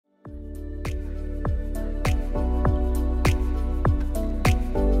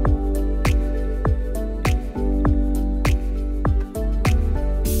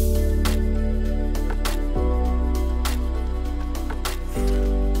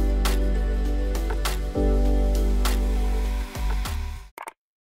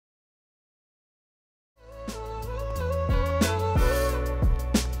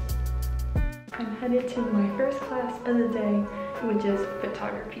of the day, which is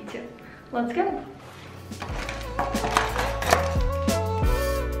photography too. Let's go.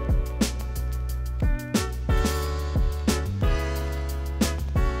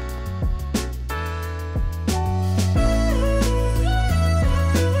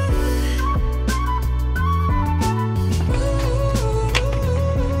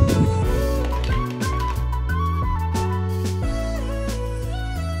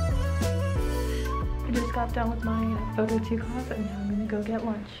 Got done with my photo 2 class and now I'm gonna go get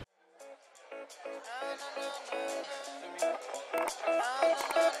lunch.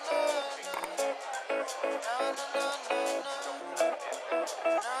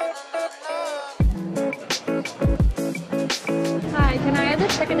 Hi, can I have a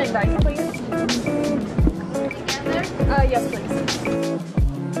chicken and rice, please? Together? Yes, please.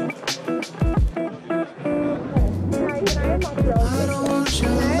 Hi, can I have mozzarella sticks?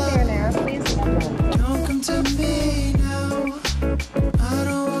 Can I have marinara, please? To me now, I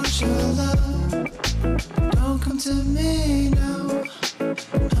don't want your love. Don't come to me now, I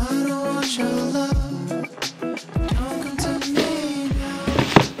don't want your love. Don't come to me now, I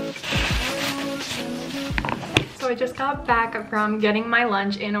don't want your love. So I just got back from getting my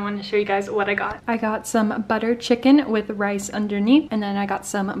lunch and I want to show you guys what I got. I got some butter chicken with rice underneath, and then I got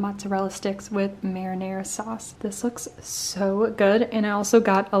some mozzarella sticks with marinara sauce. This looks so good. And I also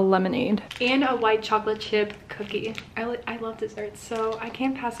got a lemonade and a white chocolate chip cookie. I love desserts, so I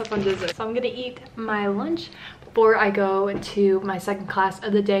can't pass up on dessert. So I'm gonna eat my lunch before I go to my second class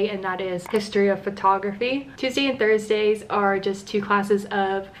of the day, and that is history of photography. Tuesday and Thursdays are just 2 classes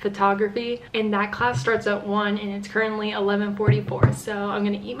of photography, and that class starts at 1 and it's currently 11:44. So I'm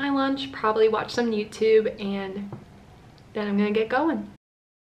gonna eat my lunch, probably watch some YouTube, and then I'm gonna get going.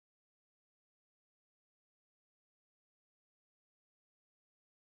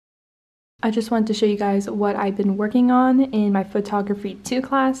 I just wanted to show you guys what I've been working on in my photography 2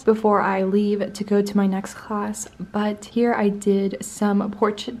 class before I leave to go to my next class. But here I did some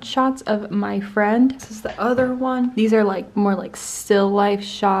portrait shots of my friend. This is the other one. These are like more like still life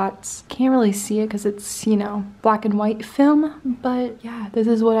shots. Can't really see it because it's, you know, black and white film. But yeah, this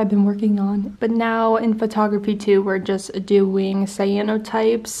is what I've been working on. But now in photography 2, we're just doing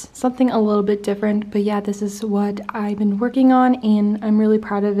cyanotypes, something a little bit different. But yeah, this is what I've been working on and I'm really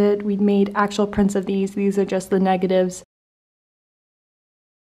proud of it. We made actual prints of these. These are just the negatives.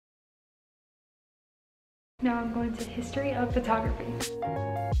 Now I'm going to history of photography.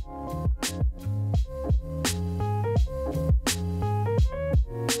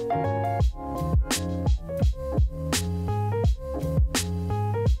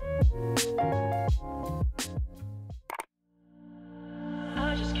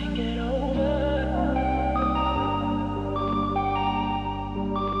 I just can't get over.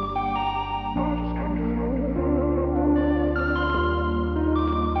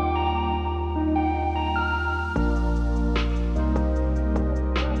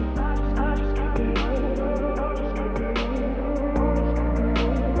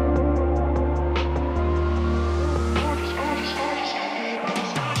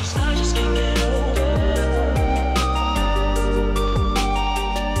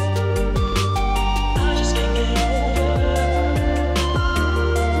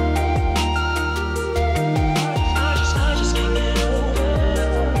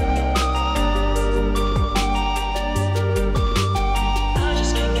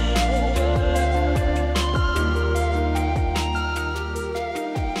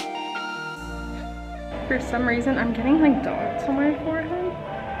 For some reason, I'm getting like dots on my forehead.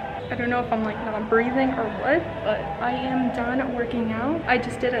 I don't know if I'm like not breathing or what, but I am done working out. I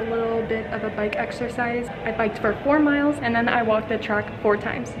just did a little bit of a bike exercise. I biked for 4 miles and then I walked the track 4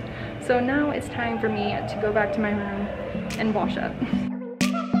 times. So now it's time for me to go back to my room and wash up.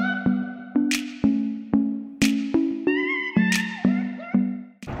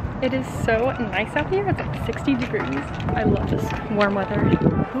 It is so nice out here. It's like 60 degrees. I love this warm weather.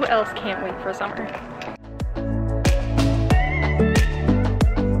 Who else can't wait for summer?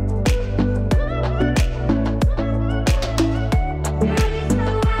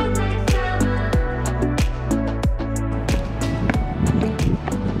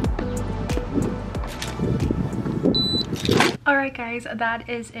 Alright guys, that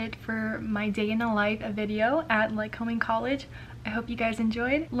is it for my day in the life video at Lycoming College. I hope you guys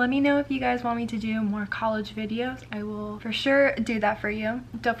enjoyed. Let me know if you guys want me to do more college videos. I will for sure do that for you.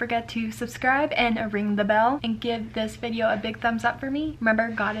 Don't forget to subscribe and ring the bell and give this video a big thumbs up for me. Remember,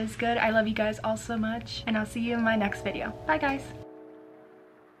 God is good. I love you guys all so much, and I'll see you in my next video. Bye guys.